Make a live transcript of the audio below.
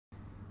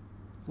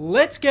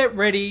let's get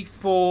ready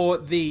for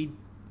the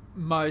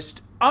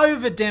most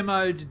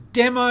over-demoed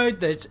demo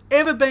that's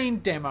ever been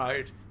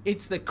demoed.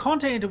 It's the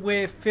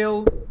content-aware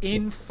fill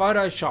in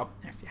Photoshop.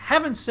 Now, if you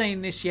haven't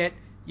seen this yet,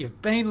 you've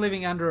been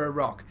living under a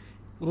rock.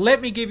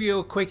 Let me give you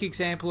a quick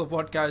example of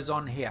what goes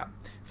on here.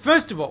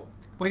 First of all,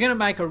 we're going to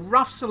make a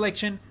rough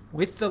selection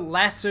with the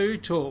lasso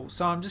tool.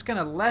 So I'm just going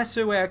to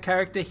lasso our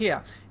character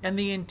here. And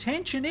the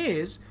intention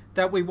is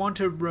that we want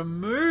to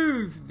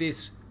remove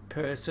this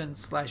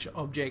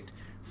person/object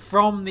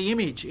from the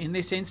image in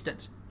this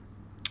instance.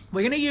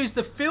 We're going to use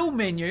the fill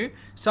menu,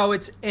 so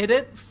it's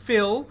edit,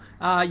 fill.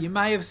 You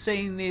may have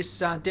seen this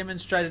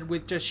demonstrated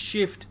with just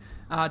shift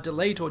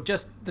delete, or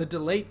just the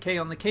delete key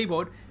on the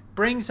keyboard.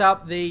 Brings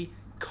up the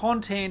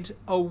content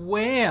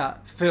aware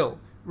fill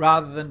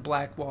rather than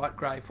black, white,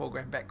 grey,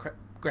 foreground,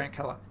 background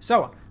color,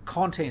 so on.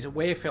 Content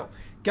aware fill.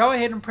 Go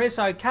ahead and press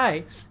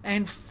OK,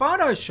 and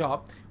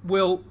Photoshop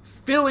will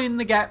fill in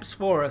the gaps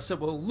for us. It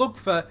will look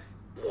for,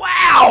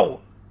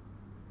 wow,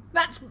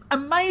 that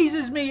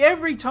amazes me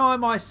every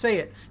time I see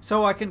it.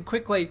 So I can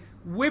quickly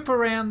whip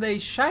around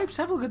these shapes.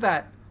 Have a look at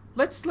that.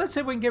 Let's see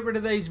if we can get rid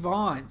of these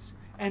vines.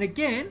 And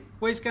again,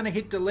 we're just going to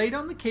hit delete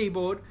on the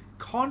keyboard.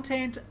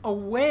 Content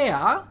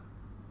aware.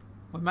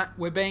 We're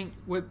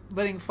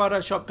letting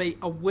Photoshop be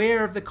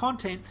aware of the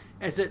content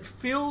as it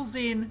fills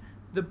in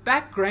the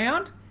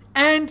background,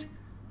 and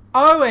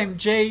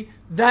OMG,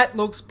 that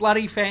looks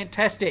bloody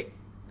fantastic.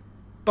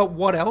 But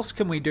what else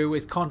can we do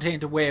with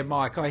content aware,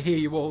 Mike? I hear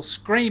you all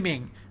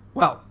screaming.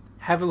 Well,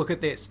 have a look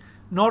at this.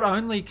 Not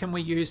only can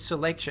we use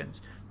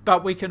selections,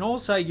 but we can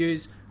also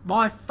use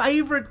my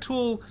favorite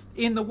tool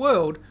in the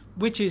world,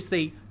 which is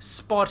the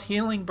spot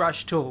healing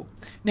brush tool.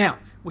 Now,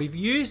 we've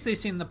used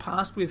this in the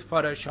past with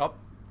Photoshop,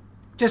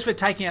 just for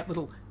taking out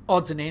little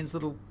odds and ends,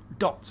 little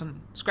dots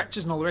and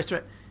scratches and all the rest of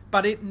it.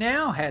 But it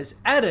now has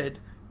added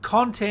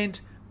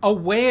content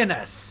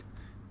awareness.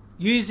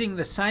 Using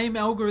the same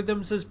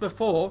algorithms as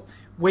before,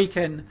 we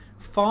can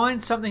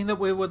find something that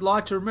we would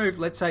like to remove.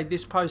 Let's say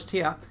this post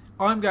here.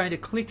 I'm going to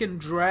click and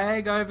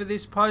drag over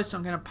this post.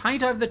 I'm going to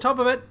paint over the top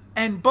of it,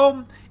 and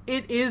boom,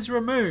 it is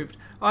removed.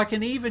 I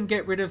can even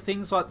get rid of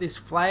things like this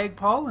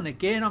flagpole, and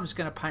again, I'm just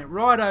going to paint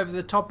right over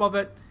the top of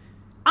it.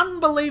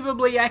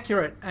 Unbelievably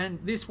accurate. And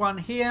this one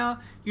here,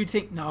 you'd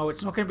think, no,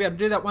 it's not going to be able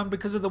to do that one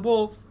because of the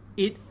wall.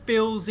 It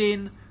fills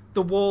in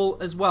the wall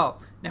as well.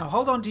 Now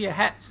hold on to your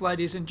hats,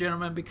 ladies and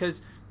gentlemen,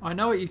 because I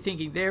know what you're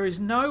thinking. There is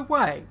no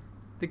way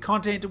the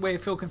content aware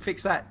fill can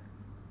fix that.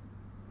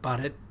 But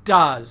it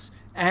does.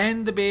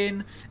 And the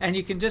bin, and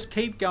you can just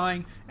keep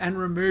going and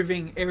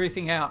removing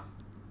everything out.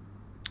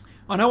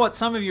 I know what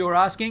some of you are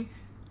asking.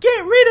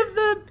 Get rid of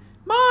the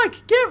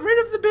Mike, get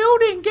rid of the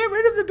building, get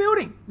rid of the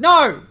building.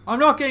 No, I'm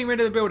not getting rid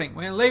of the building.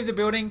 We're going to leave the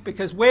building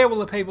because where will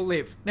the people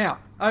live? Now,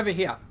 over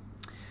here.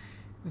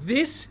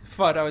 This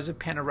photo is a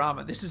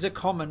panorama. This is a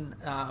common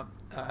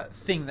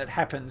thing that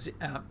happens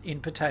in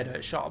Potato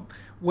Shop,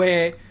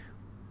 where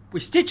we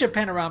stitch a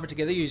panorama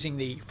together using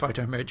the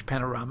Photo Merge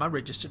Panorama,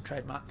 registered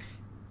trademark.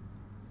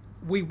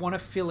 We want to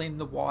fill in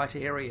the white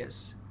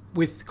areas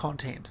with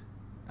content.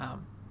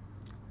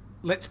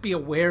 Let's be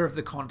aware of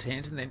the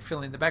content and then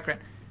fill in the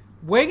background.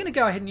 We're going to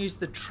go ahead and use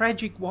the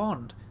Tragic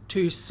Wand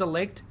to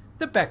select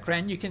the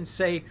background. You can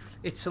see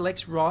it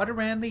selects right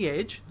around the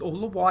edge, all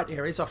the white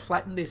areas. I've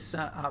flattened this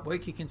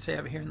artwork, you can see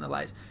over here in the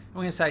layers. And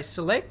we're going to say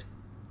select,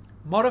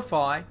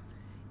 modify,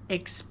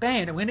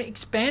 expand. And we're going to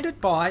expand it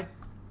by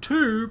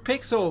 2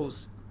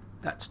 pixels.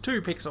 That's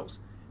 2 pixels.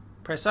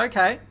 Press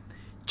OK.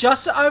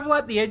 Just to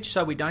overlap the edge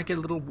so we don't get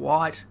a little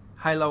white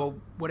halo or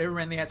whatever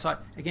around the outside.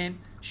 Again,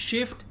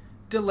 shift,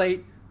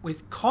 delete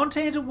with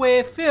content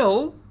aware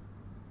fill.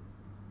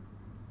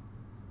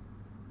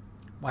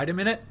 Wait a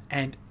minute,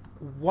 and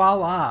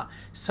voila.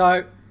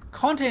 So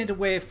content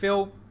aware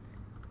fill,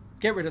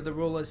 get rid of the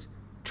rulers,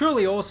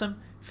 truly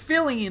awesome.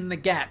 Filling in the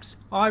gaps.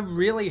 I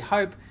really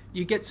hope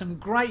you get some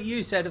great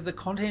use out of the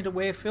content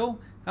aware fill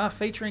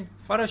featuring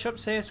Photoshop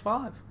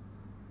CS5.